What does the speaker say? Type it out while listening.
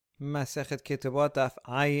Masechet Ketubot Daf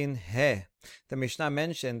Ayin He. The Mishnah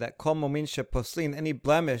mentioned that kol mumin sheposlin, any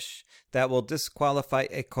blemish that will disqualify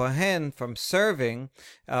a kohen from serving,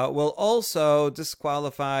 will also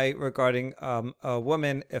disqualify regarding a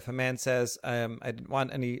woman. If a man says, I didn't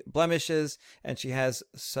want any blemishes, and she has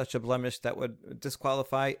such a blemish that would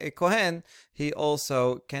disqualify a kohen, he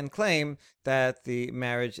also can claim that the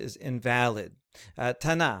marriage is invalid.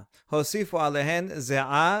 Tana, hosifu alehen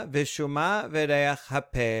ze'ah v'shuma v'reach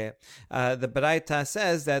hapeh. The Baraita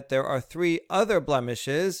says that there are three other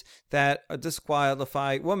blemishes that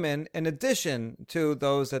disqualify women in addition to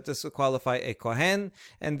those that disqualify a kohen,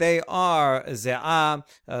 and they are ze'ah,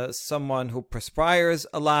 someone who perspires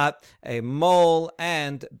a lot, a mole,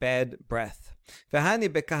 and bad breath. Then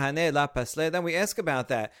we ask about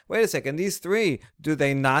that. Wait a second, these three, do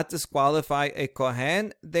they not disqualify a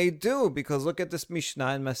kohen? They do, because look at this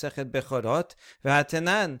Mishnah in Masechet Bechorot.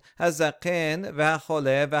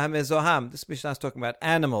 This Mishnah is talking about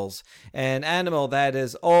animals. An animal that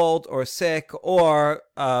is old or sick or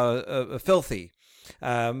filthy.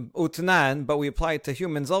 Utnan, but we apply it to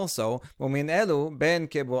humans also. Mumin elu ben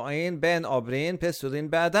kebu'in ben obrin pesulin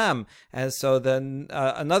ba'adam. And so then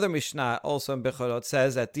another Mishnah also in Bechorot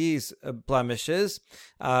says that these blemishes,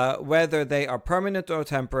 whether they are permanent or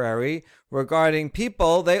temporary, regarding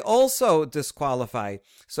people, they also disqualify.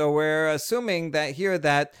 So we're assuming that here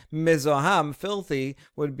that mizoham, filthy,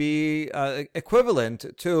 would be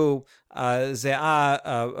equivalent to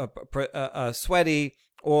ze'ah, sweaty,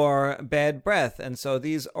 or bad breath, and so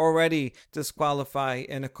these already disqualify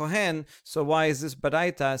in a kohen. So why is this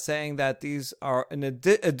Baraita saying that these are an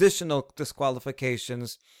additional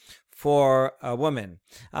disqualifications for a woman?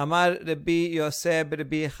 Amar Rabbi Yosef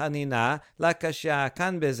Rabbi Chanina lakashya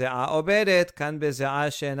kan beze'ah oberet kan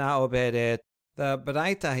beze'ah shena oberet. The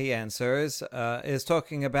Baraita, he answers, is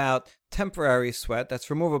talking about temporary sweat that's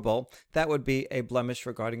removable. That would be a blemish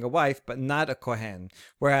regarding a wife, but not a kohen.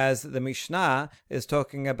 Whereas the Mishnah is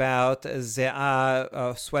talking about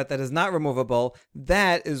ze'ah, sweat that is not removable.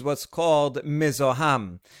 That is what's called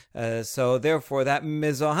mizoham. So therefore, that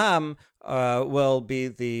mizoham will be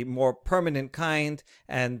the more permanent kind,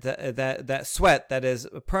 and that sweat that is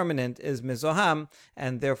permanent is mizoham,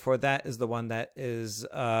 and therefore that is the one that is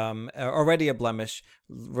already a blemish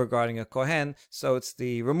regarding a kohen. So it's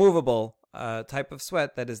the removable type of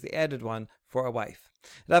sweat that is the added one for a wife.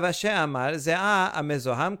 Rav Ashi Amar ze'ah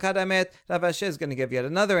amezoham karamet. Rav Ashi is going to give yet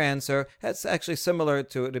another answer. That's actually similar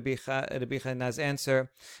to Rabbi Chanina's answer.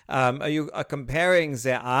 Are you comparing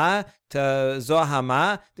ze'ah to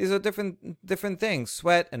zohama? These are different things,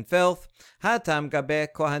 sweat and filth. Hatam gabe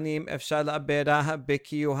kohanim efshar la'aberah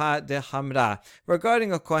bekiyuha dehamra.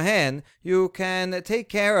 Regarding a kohen, you can take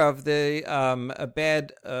care of the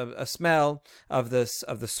bad smell of the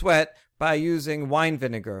sweat by using wine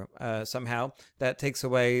vinegar somehow. That takes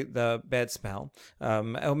away the bad smell.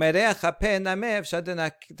 And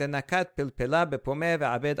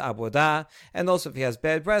also if he has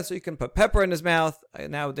bad breath, so you can put pepper in his mouth.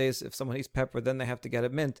 Nowadays, if someone eats pepper, then they have to get a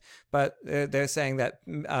mint. But they're saying that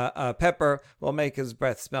pepper will make his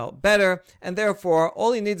breath smell better, and therefore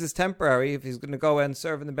all he needs is temporary. If he's going to go and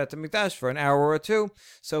serve in the Beit HaMikdash for an hour or two,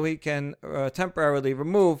 so he can temporarily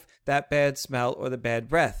remove that bad smell or the bad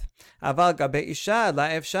breath. But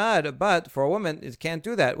for a woman, it can't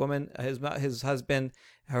do that. Woman,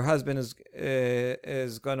 her husband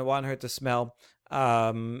is going to want her to smell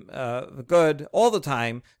good all the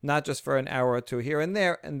time, not just for an hour or two here and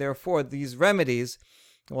there, and therefore these remedies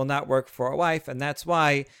will not work for a wife, and that's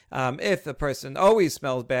why if a person always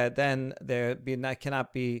smells bad, then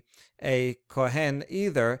cannot be a kohen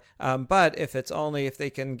either. But if they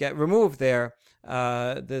can get removed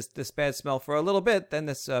this bad smell for a little bit, then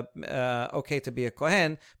it's okay to be a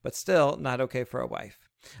kohen, but still not okay for a wife.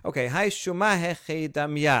 Okay, Hai Shuma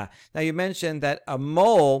Hechidamya. Now you mentioned that a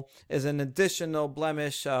mole is an additional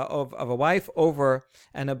blemish of a wife over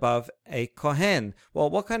and above a kohen.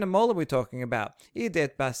 Well, what kind of mole are we talking about? If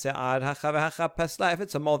it's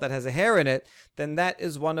a mole that has a hair in it, then that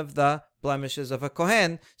is one of the blemishes of a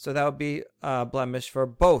kohen, so that would be a blemish for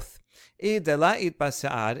both. And even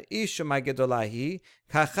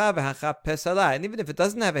if it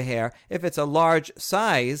doesn't have a hair, if it's a large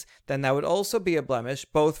size, then that would also be a blemish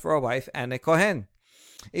both for a wife and a kohen.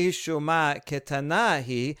 And if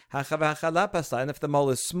the mole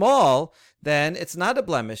is small, then it's not a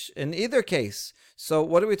blemish in either case. So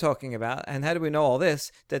what are we talking about? And how do we know all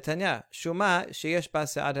this? Tanya, Shuma, sheyesh ba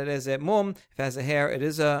se'ad hareze mum. If it has a hair, it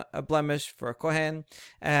is a blemish for a kohen.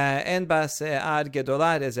 En ba se'ad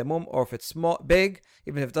gedola hareze mum. Or if it's small, big,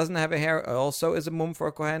 even if it doesn't have a hair, it also is a mum for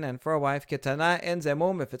a kohen and for a wife. Ketana en ze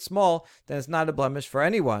mum. If it's small, then it's not a blemish for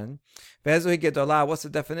anyone. Ve'ezuhi gedola. What's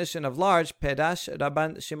the definition of large? Pedash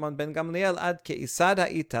Rabban Shimon ben Gamliel ad ke'isad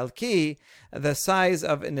ha'Italki, the size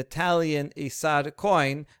of an Italian isad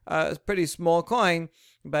coin, a pretty small coin.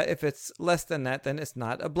 But if it's less than that, then it's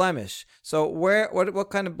not a blemish. So what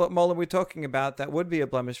kind of mole are we talking about that would be a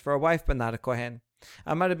blemish for a wife but not a kohen?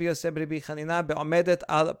 Amar Rabbi Yosef Rabbi Chanina be'omedet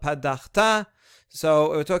al padachta. So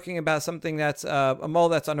we're talking about something that's a mole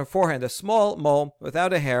that's on her forehead, a small mole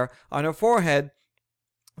without a hair on her forehead.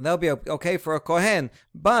 That'll be okay for a kohen,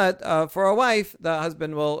 but for a wife, the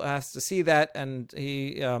husband will has to see that, and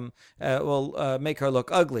he will make her look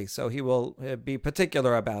ugly. So he will be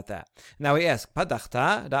particular about that. Now he asks,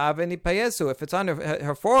 "Padachta ra'aveni payesu." If it's on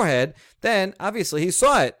her forehead, then obviously he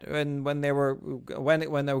saw it when they were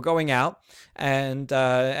going out,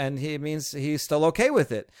 and he means he's still okay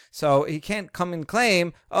with it. So he can't come and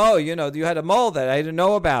claim, "Oh, you had a mole that I didn't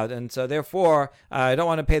know about, and so therefore I don't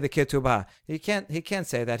want to pay the ketubah." He can't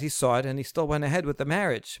say that. He saw it and he still went ahead with the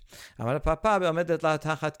marriage. We're talking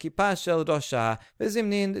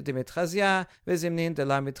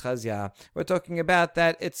about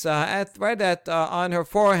that it's on her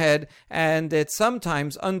forehead, and it's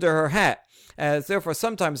sometimes under her hat. Therefore,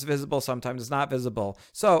 sometimes visible, sometimes it's not visible.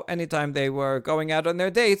 So, anytime they were going out on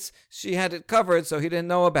their dates, she had it covered, so he didn't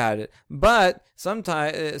know about it. But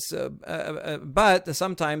sometimes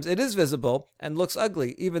it is visible and looks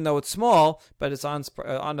ugly, even though it's small, but it's on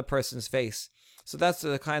the person's face. So that's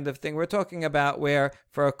the kind of thing we're talking about, where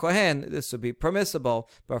for a kohen this would be permissible,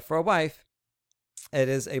 but for a wife it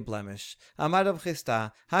is a blemish. Amar Rav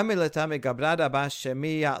Chisda, Hamilata megabra Rabba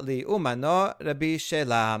shemiya li umano Rabbi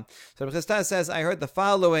Shela. So Rav Chisda says, I heard the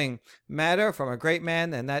following matter from a great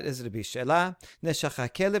man, and that is Rabbi Shela. Neshach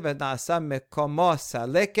hakelev v'na'asa mekomo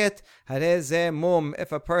saleket harei ze mum.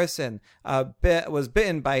 If a person was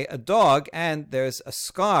bitten by a dog and there's a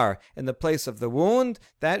scar in the place of the wound,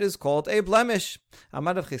 that is called a blemish.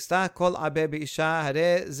 Amar Rav Chisda, kol abe b'isha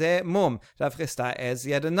harei ze mum. Rav Chisda adds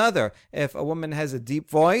yet another. If a woman has a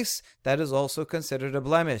deep voice, that is also considered a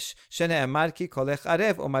blemish. Shene'emar ki kolech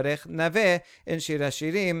arev umarech naveh in Shir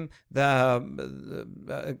HaShirim.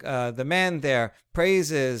 The man there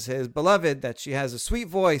praises his beloved that she has a sweet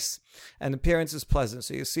voice and appearance is pleasant.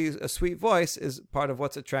 So you see, a sweet voice is part of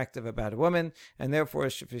what's attractive about a woman, and therefore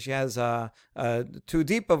if she has too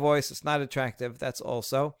deep a voice, it's not attractive. That's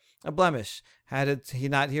also a blemish. How did he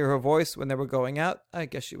not hear her voice when they were going out? I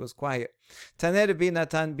guess she was quiet. Taner Rabbi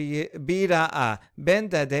Natan bira'a ben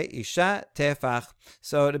dade isha tefach.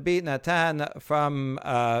 So Rabbi Natan from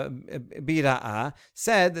bira'a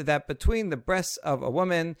said that between the breasts of a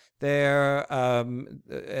woman there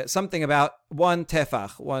something about one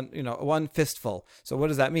tefach, one fistful. So what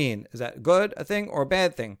does that mean? Is that good a thing or a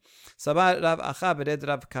bad thing? Sabar Rav Acha bered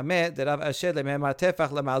Rav Kameh de Rav Asher lememar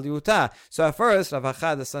tefach lemaliuta. So at first Rav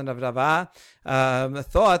Acha, the son of Rava,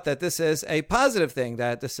 thought that this is a positive thing,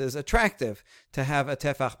 that this is attractive to have a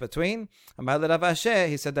tefach between. Amar Rav Asher,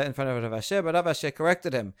 he said that in front of Rav Asher, but Rav Asher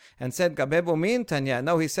corrected him and said, Gabebu min Tanya.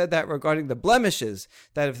 No, he said that regarding the blemishes,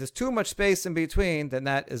 that if there's too much space in between, then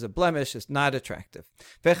that is a blemish, it's not attractive.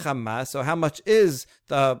 Vechama, so how much is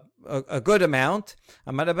a good amount?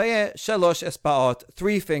 Amar Abaye, shalosh espaot,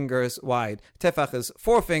 3 fingers wide. Tefach is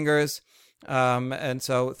 4 fingers. And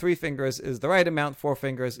so 3 fingers is the right amount, 4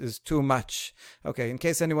 fingers is too much. Okay, in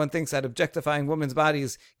case anyone thinks that objectifying women's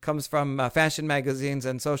bodies comes from fashion magazines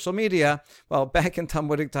and social media, well, back in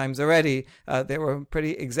Talmudic times already, they were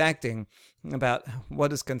pretty exacting about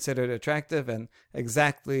what is considered attractive and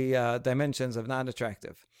exactly dimensions of not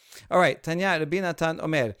attractive. All right, Tanya Rabbi Natan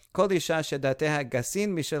Omer, Kol isha shedateha gasin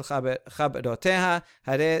mishel chabroteha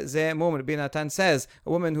hare ze mum. Rabbi Natan says,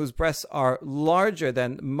 a woman whose breasts are larger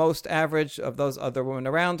than most average of those other women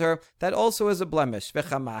around her, that also is a blemish.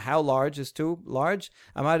 Vechama, how large is too large?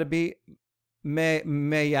 Amar Rabbi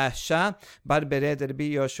Meyasha bar bered Rabbi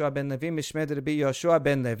Yoshua ben Levi mishmed Rabbi Yoshua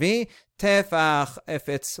ben Levi tefach.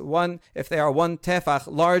 If they are 1 tefach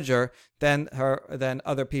larger than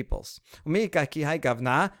other people's. Is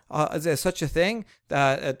there such a thing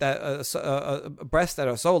that breasts that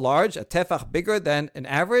are so large, a tefach bigger than an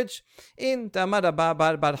average? In Tamar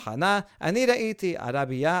bar Hana ani ra'iti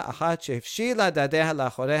Arabiya achat shefshila dadeha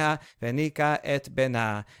lachoreha venika et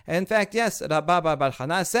bena. In fact, yes, Rabba bar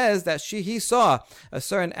Hana says that he saw a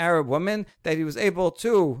certain Arab woman that she was able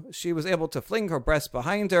to fling her breast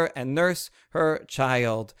behind her and nurse curse her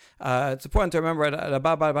child. It's important to remember that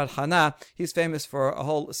Baba Bar Hana, he's famous for a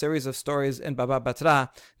whole series of stories in Baba Batra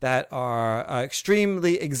that are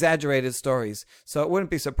extremely exaggerated stories. So it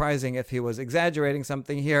wouldn't be surprising if he was exaggerating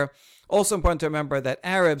something here. Also important to remember that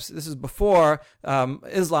Arabs, this is before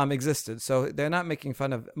Islam existed, so they're not making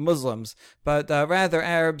fun of Muslims, but rather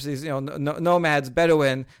Arabs, these nomads,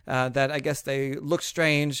 Bedouin, that I guess they looked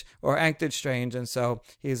strange or acted strange, and so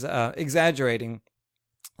he's exaggerating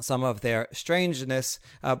some of their strangeness,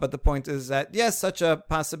 but the point is that yes, such a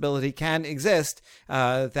possibility can exist,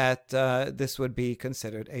 that this would be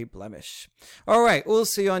considered a blemish. All right, Ul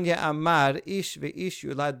Sion Amar Ish ve'ish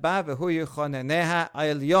yulad ba v'hu yichoneneha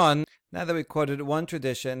elyon. Now that we quoted one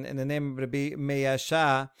tradition in the name of Rabbi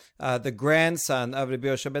Meyasha, the grandson of Rabbi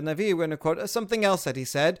Yosha ben Navi, we're going to quote something else that he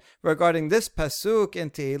said regarding this pasuk in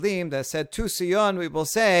Tehillim that said, to Sion we will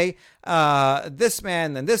say, this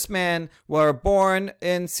man and this man were born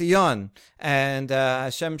in Sion, and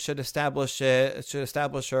Hashem should establish the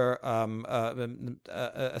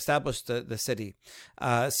city.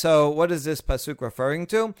 So what is this pasuk referring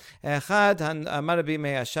to? Echad amar Rabbi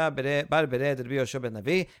Meyasha bar bered Rabbi Yosha ben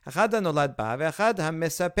Navi, echad nolad ba ve'echad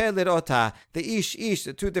hamesaper lirota. The ish,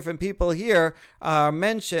 the two different people here are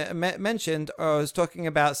mentioned, or is talking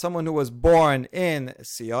about someone who was born in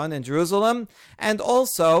Sion, in Jerusalem, and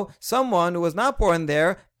also someone who was not born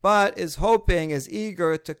there, but is hoping, is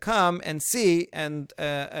eager to come and see and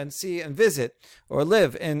visit or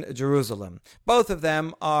live in Jerusalem. Both of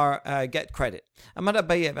them are get credit. Yeah,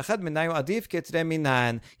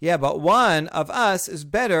 but one of us is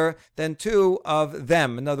better than two of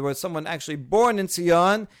them. In other words, someone actually born in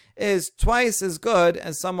Sion is twice as good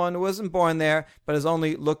as someone who wasn't born there, but is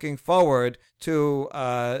only looking forward to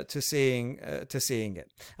seeing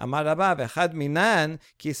it. Amar Rava v'chad minan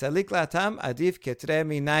ki salik latam adif ketre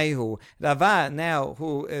minayhu. Rava now,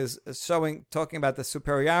 who is talking about the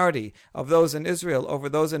superiority of those in Israel over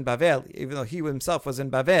those in Bavel, even though he himself was in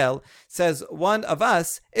Bavel, says one of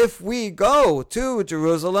us, if we go to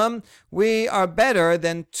Jerusalem, we are better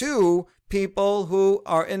than two people who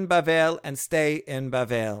are in Bavel and stay in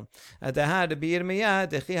Bavel. Look at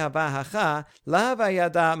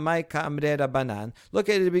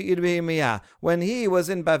Yirmiyah. When he was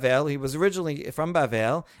in Bavel, he was originally from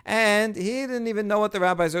Bavel, and he didn't even know what the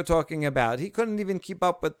rabbis are talking about. He couldn't even keep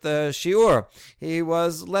up with the shiur. He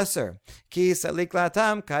was lesser. But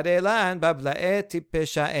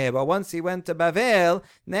once he went to Bavel,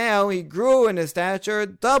 now he grew in his stature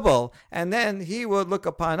double, and then he would look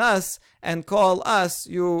upon us and call us,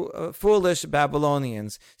 you foolish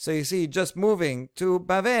Babylonians. So you see, just moving to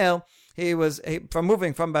Bavel, from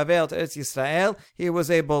moving from Bavel to Eretz Yisrael, he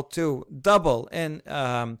was able to double in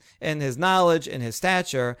his knowledge, in his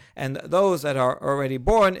stature, and those that are already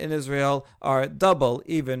born in Israel are double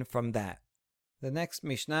even from that. The next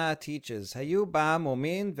Mishnah teaches, Hayu ba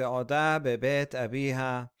mumin ve'oda bebet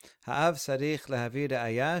abiha, ha'av sarich lehavi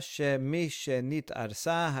re'aya shemi shenit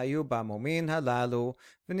arsa hayu ba mumin halalu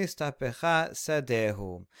v'nistapecha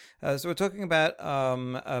sadehu. So we're talking about a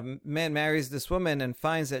man marries this woman and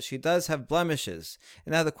finds that she does have blemishes.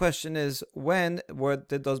 And now the question is, when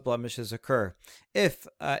did those blemishes occur? If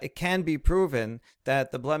it can be proven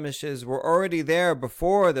that the blemishes were already there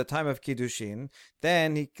before the time of Kiddushin,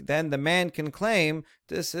 then the man can claim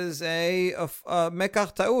this is a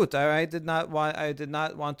mekach ta'ut. I did not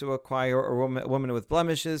want to acquire a woman with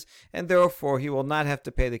blemishes, and therefore he will not have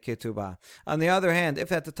to pay the ketubah. On the other hand,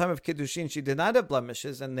 if at the time of Kiddushin she did not have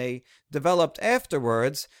blemishes and they developed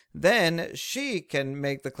afterwards, then she can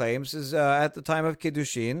make the claims. At the time of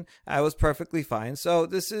Kiddushin, I was perfectly fine. So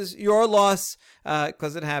this is your loss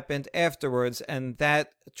because it happened afterwards, and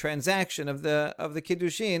that transaction of the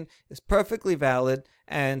Kiddushin is perfectly valid,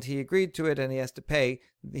 and he agreed to it, and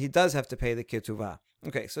he does have to pay the ketuvah.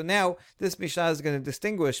 Okay, so now this Mishnah is going to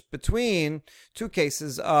distinguish between two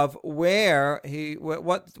cases of where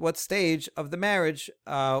what stage of the marriage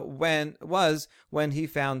when he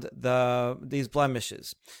found these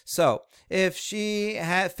blemishes. So if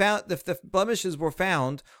the blemishes were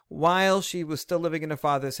found while she was still living in her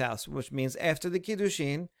father's house, which means after the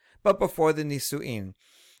Kiddushin, but before the Nisu'in.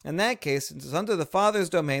 In that case, since it's under the father's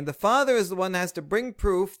domain, the father is the one that has to bring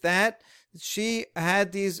proof that she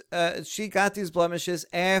got these blemishes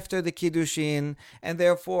after the Kiddushin, and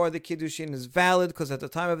therefore the Kiddushin is valid, because at the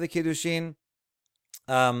time of the Kiddushin,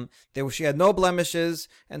 She had no blemishes,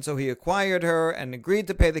 and so he acquired her and agreed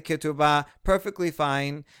to pay the ketubah perfectly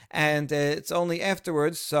fine. And it's only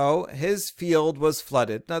afterwards, so his field was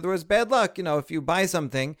flooded. In other words, bad luck. If you buy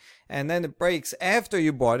something and then it breaks after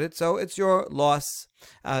you bought it, so it's your loss.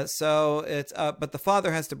 But the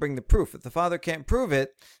father has to bring the proof. If the father can't prove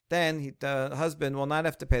it, then the husband will not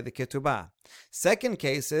have to pay the ketubah. Second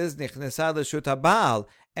case is nichnesa l'shut habal.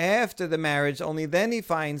 After the marriage, only then he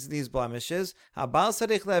finds these blemishes. Then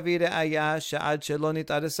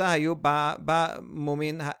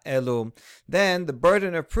the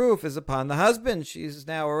burden of proof is upon the husband. She's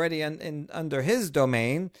now already under his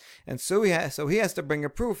domain, and so he has to bring a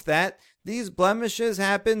proof that these blemishes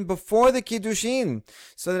happened before the kiddushin,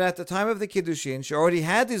 so that at the time of the kiddushin, she already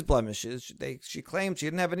had these blemishes. She claimed she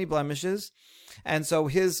didn't have any blemishes, and so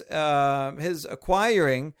his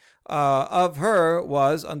acquiring of her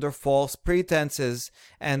was under false pretenses,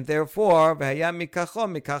 and therefore, and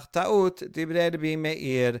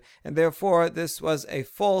therefore this was a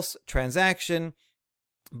false transaction.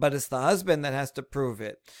 But it's the husband that has to prove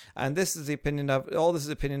it. And this is the opinion of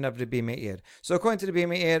Rabbi Meir. So according to Rabbi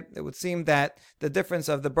Meir, it would seem that the difference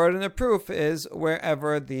of the burden of proof is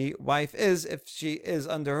wherever the wife is. If she is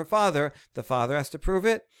under her father, the father has to prove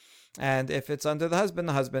it. And if it's under the husband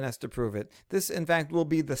has to prove it. This, in fact, will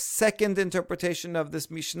be the second interpretation of this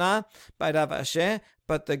Mishnah by Rav Ashi,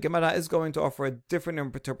 but the Gemara is going to offer a different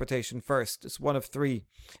interpretation first. It's one of three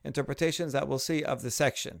interpretations that we'll see of the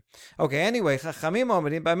section. Okay, anyway, Chachamim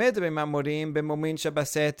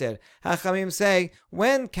say,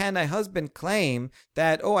 when can a husband claim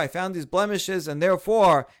that, I found these blemishes and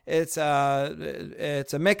therefore it's a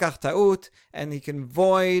mekach ta'ut, and he can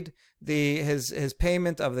void his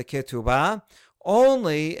payment of the ketubah?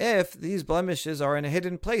 Only if these blemishes are in a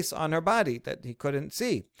hidden place on her body that he couldn't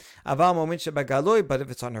see. But if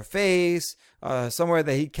it's on her face, somewhere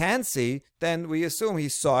that he can see, then we assume he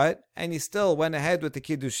saw it and he still went ahead with the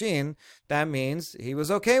kiddushin. That means he was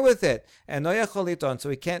okay with it. And so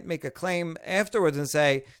he can't make a claim afterwards and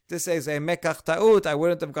say, this is a mekach ta'ut, I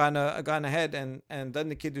wouldn't have gone ahead and done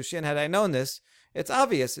the kiddushin had I known this. It's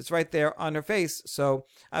obvious. It's right there on her face. So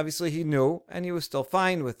obviously he knew and he was still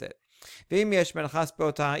fine with it.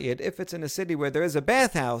 If it's in a city where there is a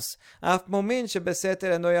bathhouse, then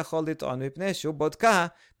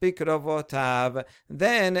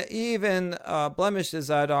even blemishes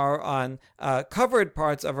that are on covered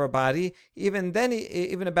parts of her body,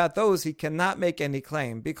 even about those he cannot make any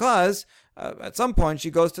claim, because at some point she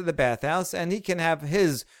goes to the bathhouse and he can have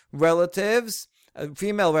his relatives,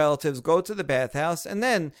 female relatives, go to the bathhouse, and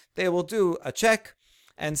then they will do a check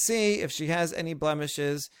and see if she has any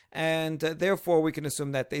blemishes, and therefore we can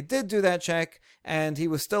assume that they did do that check, and he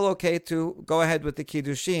was still okay to go ahead with the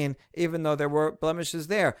kiddushin, even though there were blemishes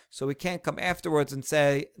there. So we can't come afterwards and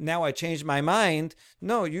say, now I changed my mind.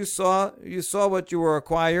 No, you saw what you were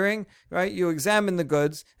acquiring, right? You examined the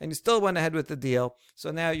goods, and you still went ahead with the deal.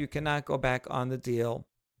 So now you cannot go back on the deal.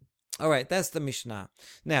 All right, that's the Mishnah.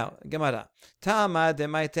 Now, Gemara. The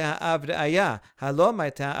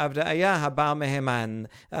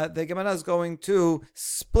Gemara is going to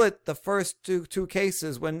split the first two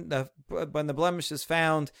cases when the blemish is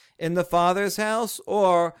found in the father's house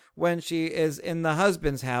or when she is in the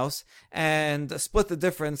husband's house, and split the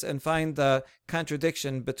difference and find the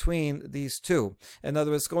contradiction between these two. In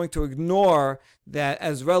other words, it's going to ignore that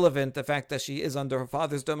as relevant, the fact that she is under her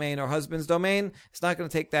father's domain or husband's domain. It's not going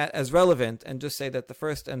to take that as relevant and just say that the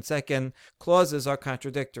first and second clauses are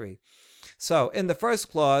contradictory. So in the first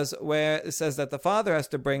clause where it says that the father has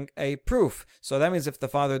to bring a proof, so that means if the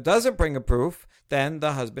father doesn't bring a proof, then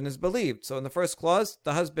the husband is believed. So in the first clause,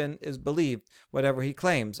 the husband is believed, whatever he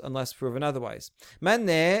claims, unless proven otherwise. Who's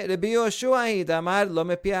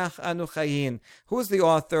the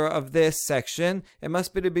author of this section? It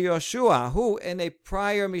must be Rabbi Yoshua, who in a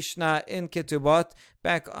prior Mishnah in Ketubot,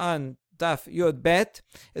 back on Daf Yud Bet,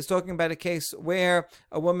 is talking about a case where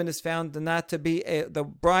a woman is found not to be the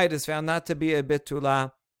bride is found not to be a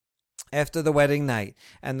betula after the wedding night.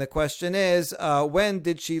 And the question is, when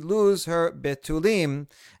did she lose her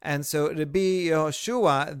betulim? And so Rabbi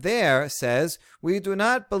Yoshua there says, we do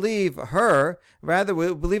not believe her, rather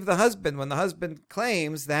we believe the husband, when the husband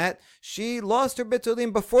claims that she lost her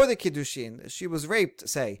betulim before the kiddushin. She was raped,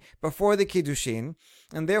 say, before the kiddushin.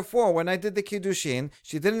 And therefore, when I did the kiddushin,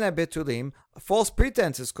 she didn't have betulim, false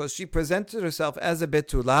pretenses, because she presented herself as a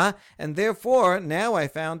betula, and therefore, now I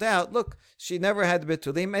found out, look, she never had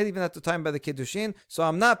betulim, and even at the the time by the Kiddushin, so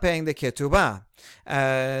I'm not paying the Ketubah.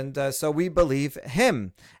 And so we believe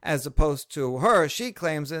him, as opposed to her. She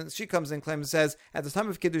claims, and she comes and claims and says, at the time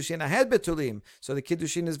of Kiddushin, I had Betulim, so the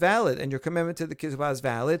Kiddushin is valid, and your commitment to the Ketubah is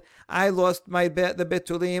valid. I lost the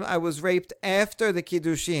Betulim, I was raped after the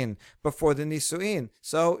Kiddushin, before the Nisuin.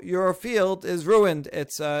 So your field is ruined,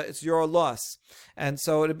 it's your loss. And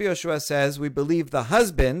so Rabbi Yoshua says, we believe the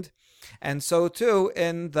husband, and so too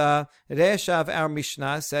in the Resha of our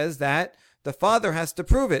Mishnah says that the father has to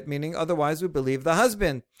prove it, meaning otherwise we believe the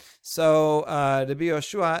husband. So Rabbi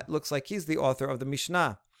Yoshua looks like he's the author of the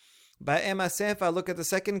Mishnah. By Ema Sefa, look at the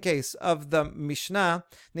second case of the Mishnah.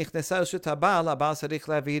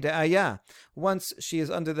 Once she is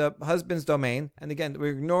under the husband's domain, and again,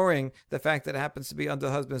 we're ignoring the fact that it happens to be under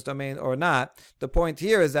the husband's domain or not. The point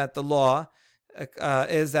here is that the law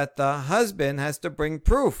is that the husband has to bring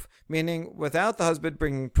proof, meaning without the husband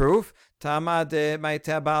bringing proof, otherwise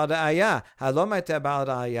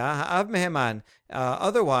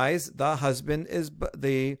the husband is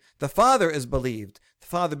the father is believed. The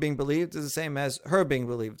father being believed is the same as her being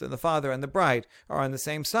believed, and the father and the bride are on the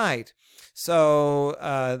same side. So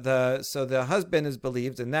the husband is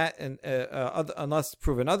believed, and that unless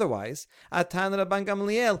proven otherwise. Atan Rabban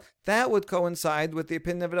Gamliel, that would coincide with the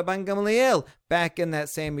opinion of Rabban Gamliel back in that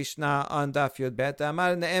same Mishnah on Daf Yud Bet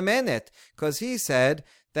Amar Ne'emenet, because he said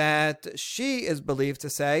that she is believed to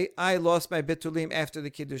say, I lost my Bitulim after the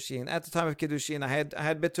Kiddushin. At the time of Kiddushin, I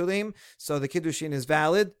had Bitulim, so the Kiddushin is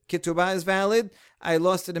valid, Ketubah is valid. I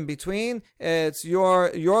lost it in between. It's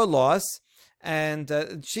your loss.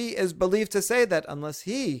 And she is believed to say that unless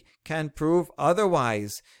he can prove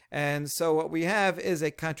otherwise. And so what we have is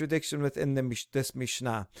a contradiction within this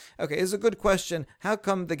Mishnah. Okay, it's a good question. How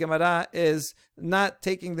come the Gemara is not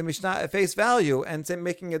taking the Mishnah at face value and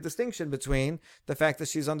making a distinction between the fact that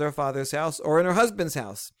she's under her father's house or in her husband's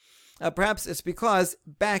house? Perhaps it's because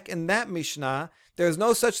back in that Mishnah, there's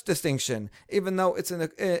no such distinction, even though it's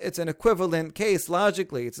an equivalent case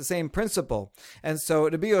logically. It's the same principle. And so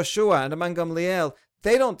Rabbi Yoshua and Rabban Gamliel,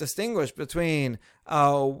 they don't distinguish between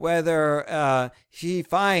whether he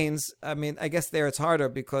finds, I guess there it's harder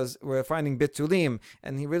because we're finding Bitulim,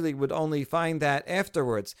 and he really would only find that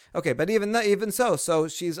afterwards. Okay, but even so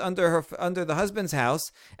she's under the husband's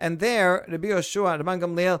house, and there, Rabbi Yoshua and Rabban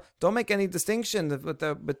Gamliel don't make any distinction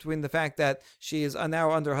between the fact that she is now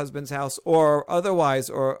under her husband's house or otherwise,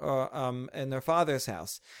 or in their father's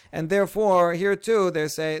house. And therefore, here too, they're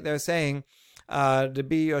saying,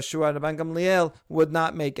 Rabbi Yoshua and Rabban Gamliel would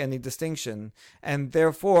not make any distinction, and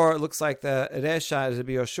therefore it looks like the Resha is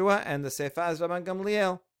Rabbi Yoshua and the Sefa is Rabban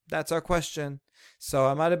Gamliel. That's our question. So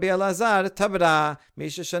Amar Rabbi Elazar Tabra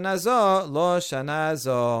Misha Shanazo Lo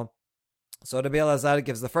Shanazo. So Rabbi Elazar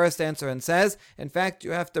gives the first answer and says, in fact, you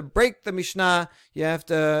have to break the Mishnah,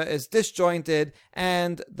 it's disjointed,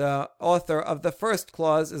 and the author of the first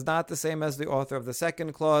clause is not the same as the author of the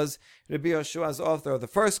second clause. Rabbi Yoshua is the author of the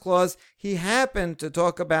first clause. He happened to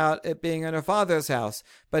talk about it being in her father's house,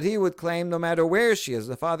 but he would claim no matter where she is,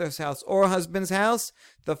 the father's house or husband's house,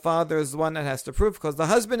 the father is the one that has to prove, because the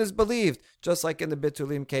husband is believed, just like in the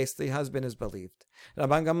Bitulim case, the husband is believed.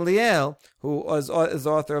 Rabban Gamliel, who is the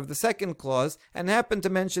author of the second clause, and happened to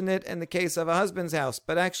mention it in the case of a husband's house,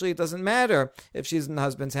 but actually it doesn't matter if she's in the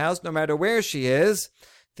husband's house, no matter where she is,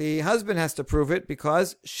 the husband has to prove it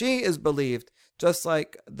because she is believed, just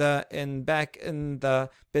like back in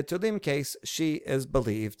the Bitulim case, she is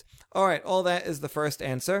believed. All right, all that is the first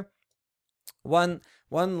answer. One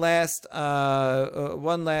last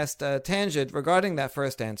tangent regarding that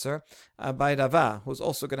first answer by Rava, who's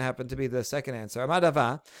also going to happen to be the second answer. Amar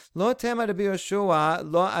Rava, lo tema Rabbi Yoshua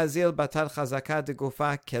lo azil batal chazaka de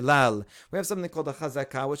gufa kelal. We have something called a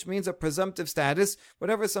chazaka, which means a presumptive status.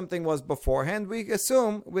 Whatever something was beforehand, we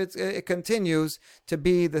assume it continues to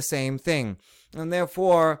be the same thing. And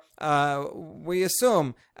therefore, we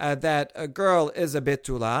assume that a girl is a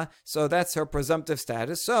bitula, so that's her presumptive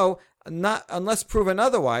status. So, not unless proven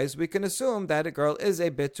otherwise, we can assume that a girl is a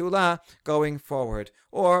bitula going forward,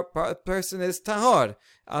 or a person is tahor,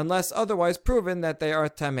 unless otherwise proven that they are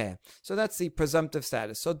tameh. So that's the presumptive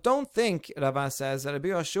status. So don't think, Rava says, that Rabbi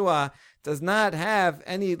Yoshua does not have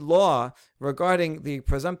any law regarding the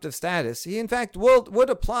presumptive status. He, in fact, would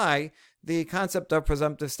apply the concept of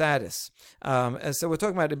presumptive status. And so we're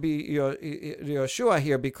talking about Rabbi Yoshua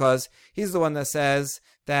here because he's the one that says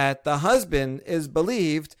that the husband is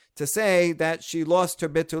believed to say that she lost her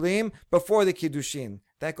bitulim before the kiddushin.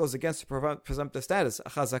 That goes against the presumptive status. A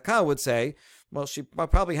chazakah would say, well, she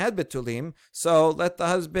probably had bitulim, so let the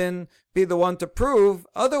husband be the one to prove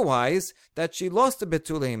otherwise that she lost the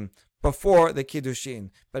bitulim before the Kiddushin.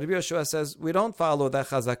 But Rabbi Yoshua says we don't follow that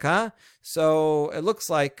chazakah, so it looks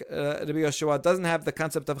like Rabbi Yoshua doesn't have the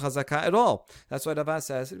concept of chazakah at all. That's why Rava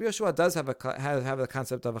says Rabbi Yoshua does have the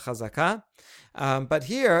concept of a chazakah, but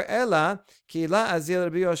here Ela Kila Azil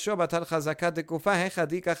Rabbi Yoshua Batal Chazakah Dekufa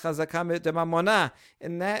Hechadika Chazakah Demamona.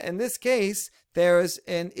 In this case, there is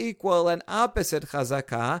an equal and opposite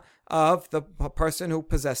chazakah of the person who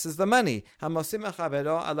possesses the money. We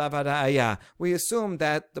assume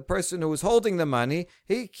that the person who is holding the money,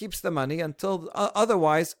 he keeps the money until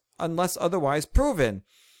unless otherwise proven.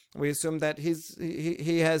 We assume that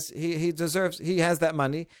he has that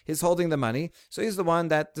money. He's holding the money, so he's the one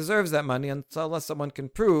that deserves that money unless someone can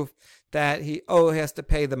prove that he has to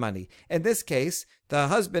pay the money. In this case, the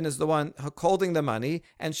husband is the one holding the money,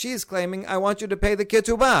 and she's claiming, "I want you to pay the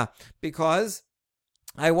ketubah because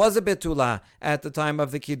I was a betula at the time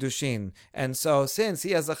of the Kiddushin." And so since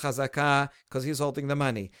he has a chazakah because he's holding the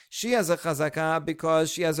money, she has a chazakah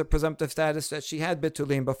because she has a presumptive status that she had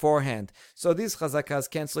betulim beforehand. So these chazakahs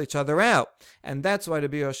cancel each other out. And that's why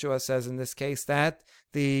Rabbi Yoshua says in this case that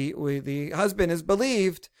the husband is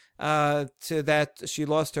believed to that she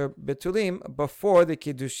lost her betulim before the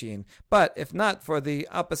Kiddushin. But if not for the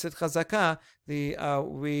opposite chazakah,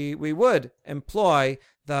 we would employ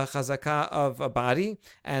the chazakah of a body,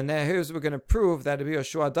 and here's we're going to prove that Rabbi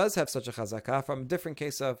Yoshua does have such a chazakah from a different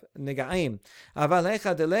case of nigaim.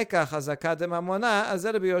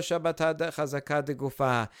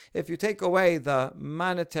 If you take away the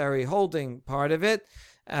monetary holding part of it,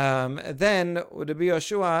 then Rabbi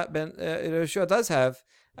Yoshua does have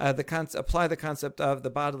apply the concept of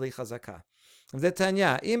the bodily chazakah.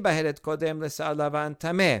 Regarding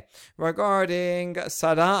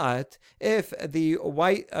sara'at, if the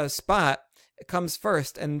white spot comes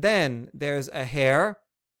first and then there's a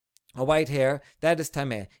white hair, that is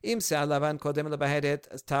tameh.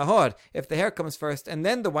 If the hair comes first and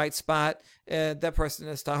then the white spot, that person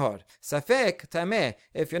is tahor. Safek tameh.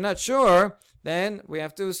 If you're not sure, then we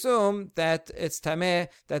have to assume that it's tameh,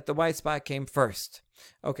 that the white spot came first.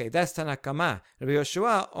 Okay, that's Tanakama. Rabbi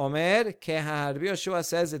Yoshua Omer Keha. Rabbi Yoshua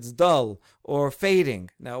says it's dull or fading.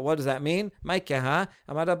 Now, what does that mean? My Keha,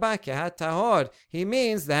 Amar Rabba Keha Tahor. He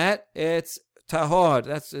means that it's Tahor.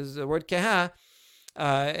 That's the word Keha.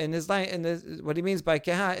 What he means by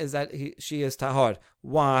Keha is that she is Tahor.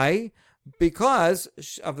 Why? Because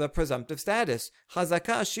of the presumptive status.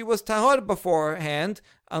 Chazakah, she was tahor beforehand,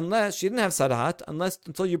 unless she didn't have sarat,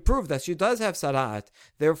 until you prove that she does have sarat.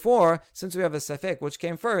 Therefore, since we have a safek, which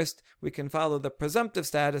came first, we can follow the presumptive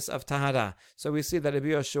status of tahara. So we see that Rabbi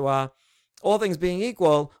Yoshua, all things being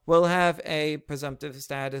equal, will have a presumptive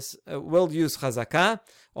status, will use chazakah.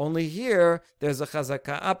 Only here, there's a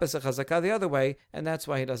chazakah, opposite chazakah the other way, and that's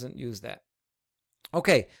why he doesn't use that.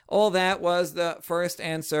 Okay, all that was the first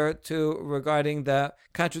answer regarding the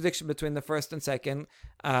contradiction between the first and second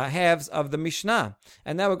halves of the Mishnah.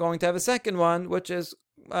 And now we're going to have a second one, which is,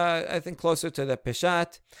 I think, closer to the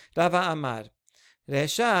Peshat. Rava Amar.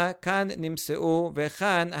 Resha kan nimseu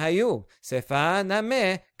vechan hayu. Sefa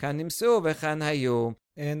name kan nimseu vechan hayu.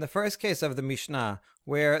 In the first case of the Mishnah,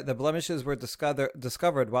 where the blemishes were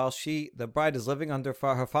discovered while the bride is living under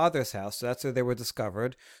her father's house, so that's where they were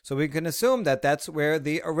discovered. So we can assume that that's where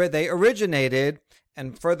they originated,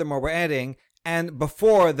 and furthermore we're adding, and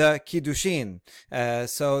before the Kiddushin.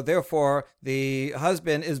 So therefore, the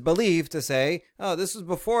husband is believed to say, "Oh, this was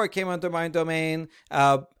before it came under my domain,"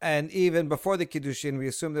 and even before the Kiddushin, we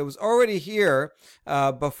assume it was already here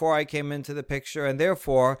before I came into the picture, and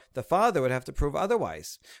therefore the father would have to prove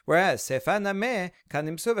otherwise. Whereas Sefa nameh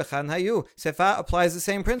kanimsu v'chan hayu, Sefa applies the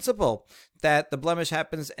same principle, that the blemish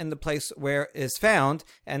happens in the place where it is found,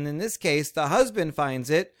 and in this case, the husband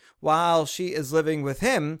finds it while she is living with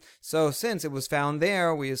him. So since it was found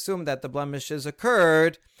there, we assume that the blemishes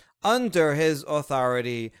occurred under his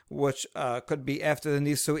authority, which could be after the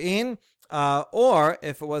Nisu'in, or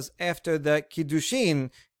if it was after the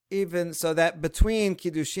Kiddushin, even so that between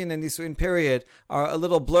Kiddushin and Nisu'in period are a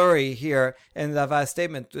little blurry here in the Rava's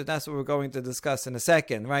statement. That's what we're going to discuss in a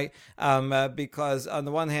second, right? Because on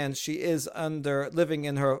the one hand, she is living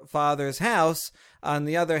in her father's house. On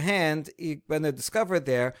the other hand, when they're discovered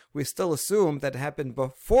there, we still assume that it happened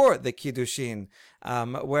before the Kiddushin.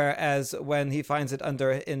 Whereas when he finds it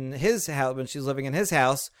in his house, when she's living in his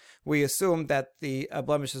house, we assume that the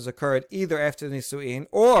blemishes occurred either after the Nisu'in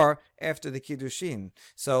or after the Kiddushin.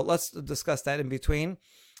 So let's discuss that in between.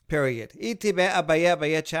 Period.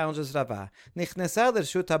 Abaye challenges Rava. Nichnesa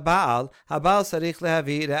l'rshut ha'ba'al sarich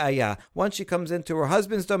lehavi re'aya. Once she comes into her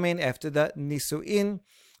husband's domain after the Nisu'in,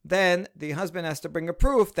 then the husband has to bring a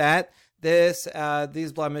proof that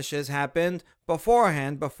these blemishes happened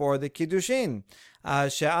beforehand, before the Kiddushin.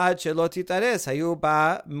 She'ad shelo titares hayu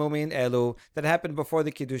ba mumin elu, that happened before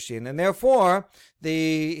the Kiddushin, and therefore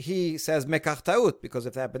he says mekach ta'ut, because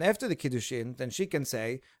if it happened after the Kiddushin, then she can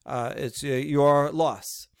say it's your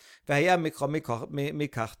loss. And then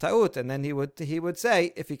he would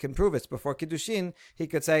say, if he can prove it's before Kiddushin, he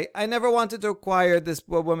could say, I never wanted to acquire this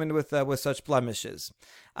woman with such blemishes.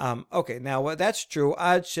 Okay, now that's true.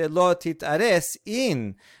 Ad shelo titares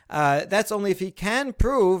in. That's only if he can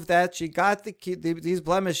prove that she got these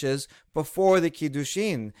blemishes before the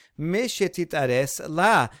Kiddushin. Mishetitares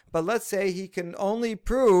la. But let's say he can only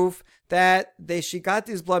prove that she got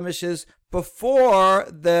these blemishes before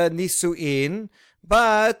the Nisu'in,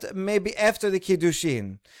 but maybe after the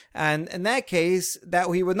Kiddushin. And in that case, that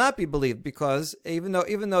he would not be believed, because even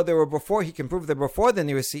though they were before, he can prove they're before the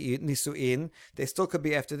Nisu'in, they still could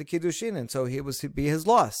be after the Kiddushin, and so it would be his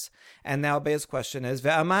loss. And now Abaye's question is,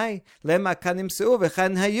 Ve'amai lema kanimseu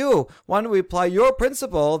v'chan hayu. Why don't we apply your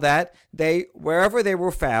principle that wherever they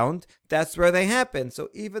were found, that's where they happened. So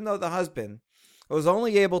even though the husband was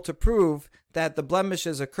only able to prove that the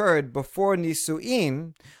blemishes occurred before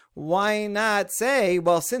Nisu'in, why not say,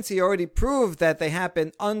 well, since he already proved that they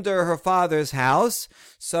happened under her father's house,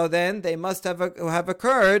 so then they must have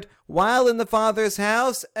occurred while in the father's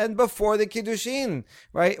house and before the Kiddushin,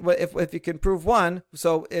 right? If you can prove one,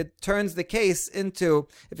 so it turns the case into,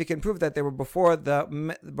 if you can prove that they were before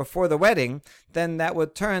the wedding, then that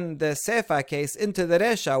would turn the Sefa case into the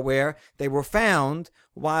Resha, where they were found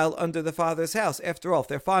while under the father's house. After all, if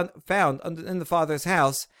they're found in the father's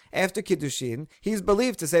house after Kiddushin, he's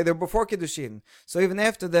believed to say they're before Kiddushin. So even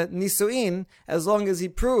after the Nisu'in, as long as he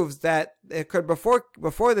proves that it occurred before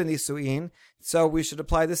the Nisu'in, so we should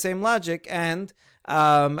apply the same logic and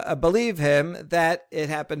believe him that it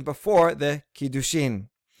happened before the Kiddushin.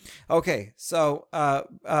 Okay, so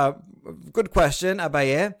good question,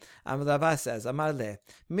 Abaye. Rava says, Amar le,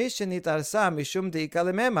 mi shenitarsa mishum deika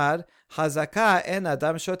lememar, hazaka en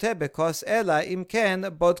adam shote bekos ela imken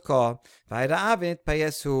bodko, v'ha'ira'a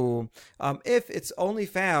v'nitpayesu. If it's only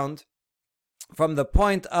found from the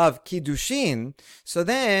point of Kiddushin, so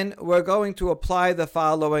then we're going to apply the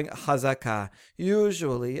following chazakah.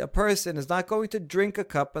 Usually, a person is not going to drink a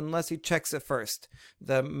cup unless he checks it first.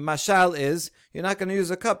 The mashal is, you're not going to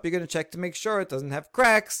use a cup, you're going to check to make sure it doesn't have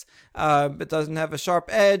cracks, it doesn't have a sharp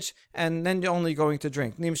edge, and then you're only going to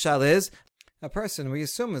drink. Nimshal is, a person, we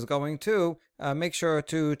assume, is going to make sure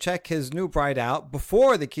to check his new bride out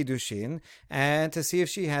before the Kiddushin and to see if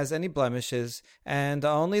she has any blemishes, and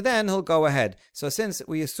only then he'll go ahead. So since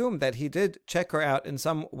we assume that he did check her out in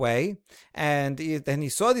some way, and then he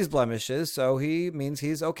saw these blemishes, so he means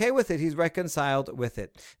he's okay with it, he's reconciled with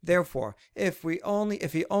it. Therefore, if he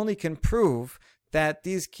only can prove that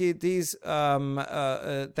that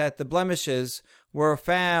the blemishes were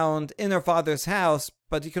found in her father's house,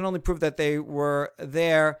 but he can only prove that they were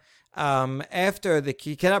there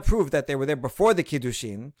he cannot prove that they were there before the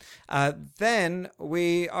Kiddushin, then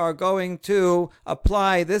we are going to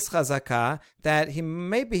apply this chazakah that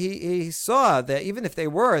he saw that even if they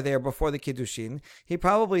were there before the Kiddushin, he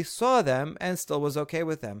probably saw them and still was okay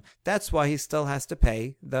with them. That's why he still has to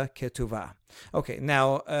pay the ketuvah. Okay,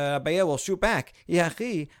 now Abaye will shoot back. In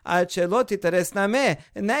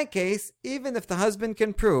that case, even if the husband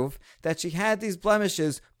can prove that she had these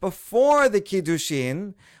blemishes before the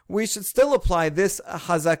Kiddushin, we should still apply this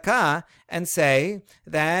hazakah and say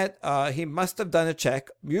that he must have done a check.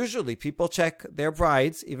 Usually people check their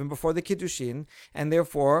brides even before the Kiddushin, and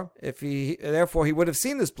therefore he would have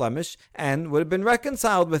seen this blemish and would have been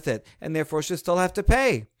reconciled with it, and therefore should still have to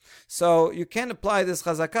pay. So you can't apply this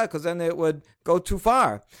chazakah because then it would go too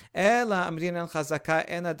far. No,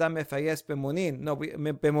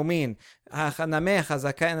 bemumin.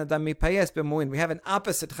 We have an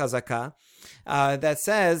opposite chazakah that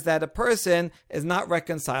says that a person is not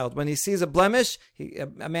reconciled. When he sees a blemish,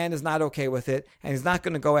 a man is not okay with it, and he's not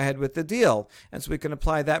going to go ahead with the deal. And so we can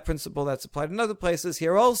apply that principle that's applied in other places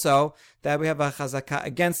here also, that we have a chazakah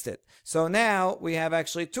against it. So now we have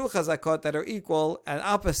actually two chazakot that are equal and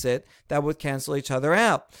opposite that would cancel each other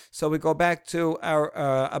out. So we go back to our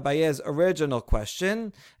Abaye's original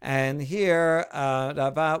question, and here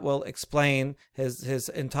Rava will explain his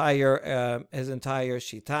entire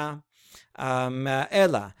shita.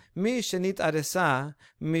 Ela mi shenit aresa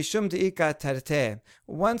mishum deika tarte.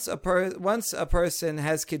 Once a person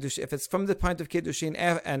has kiddush, if it's from the point of kiddushin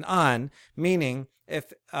and on, meaning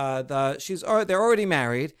if they're already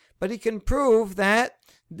married, but he can prove that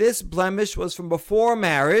this blemish was from before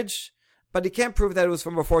marriage, but he can't prove that it was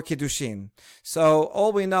from before kiddushin. So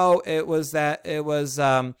all we know it was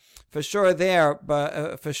for sure there,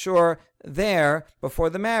 but for sure there before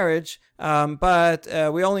the marriage. But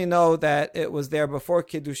we only know that it was there before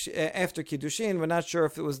after Kiddushin. We're not sure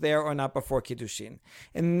if it was there or not before Kiddushin.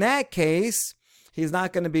 In that case, he's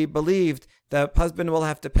not going to be believed. The husband will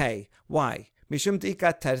have to pay. Why? Mishum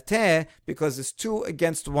tika tarte, because it's 2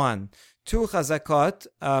 against 1. 2 chazakot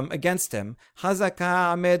against him.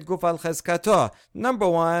 Chazaka amed guf al chazkato. Number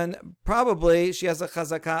 1, probably she has a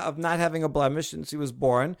chazaka of not having a blemish since he was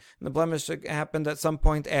born, and the blemish happened at some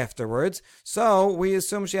point afterwards. So we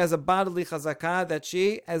assume she has a bodily chazaka that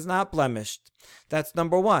she has not blemished. That's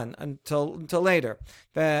number 1 until later.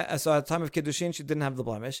 So at the time of Kiddushin, she didn't have the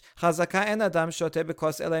blemish. Chazaka en adam shote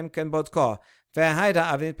bekos elaim ken bodko.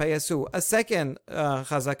 A second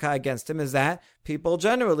chazaka against him is that people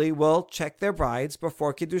generally will check their brides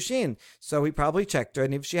before Kiddushin. So he probably checked her,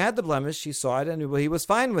 and if she had the blemish, he saw it, and he was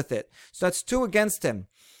fine with it. So that's 2 against him.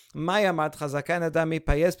 So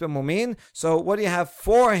what do you have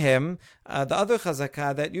for him? The other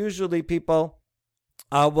chazaka that usually people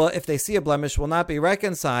if they see a blemish, will not be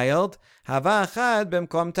reconciled.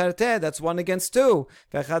 That's 1 against 2.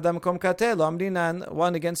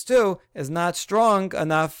 1 against 2 is not strong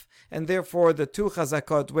enough, and therefore the 2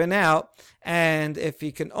 chazakot win out. And if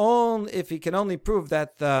he can only prove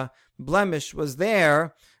that the blemish was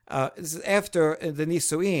there, this is after the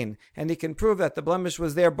Nisuin, and he can prove that the blemish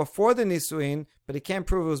was there before the Nisuin, but he can't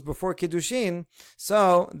prove it was before Kiddushin.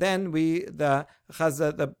 So then the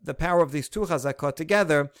power of these 2 chazakot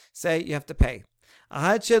together say you have to pay.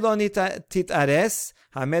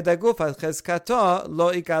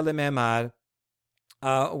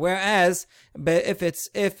 Whereas,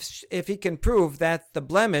 if he can prove that the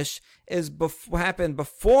blemish happened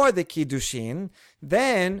before the Kiddushin,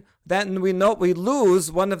 then we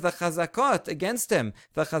lose one of the chazakot against him,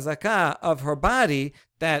 the chazakah of her body,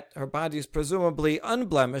 that her body is presumably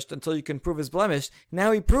unblemished until you can prove his blemish.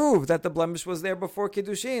 Now he proved that the blemish was there before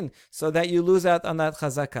Kiddushin, so that you lose out on that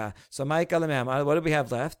chazakah. So what do we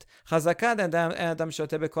have left? Chazakah adam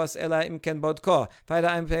shote bekos ela im ken bodko.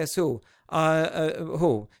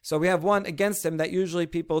 So we have 1 against him that usually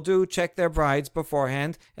people do check their brides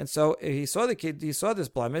beforehand, and so he saw this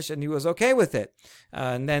blemish and he was okay with it,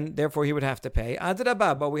 and then therefore he would have to pay.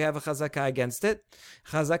 Adrabah, but we have a chazakah against it.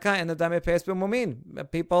 Chazakah en adam epes b'mumin.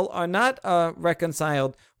 People are not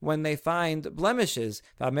reconciled when they find blemishes.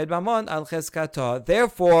 Therefore,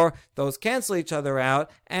 those cancel each other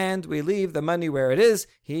out, and we leave the money where it is.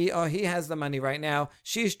 He has the money right now.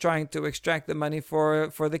 She's trying to extract the money for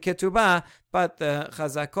the ketubah, but the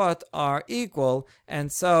chazakot are equal,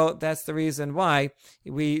 and so that's the reason why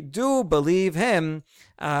we do believe him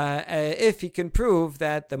if he can prove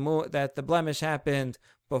that the blemish happened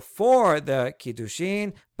before the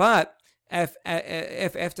kiddushin, but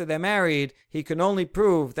if after they're married, he can only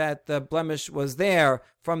prove that the blemish was there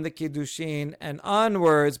from the kiddushin and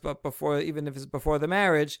onwards, but even if it's before the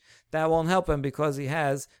marriage, that won't help him because he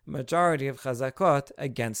has majority of chazakot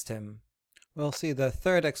against him. We'll see the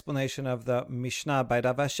third explanation of the Mishnah by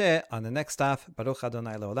Rav Ashi on the next daf. Baruch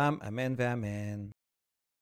Adonai Leolam. Amen ve'amen.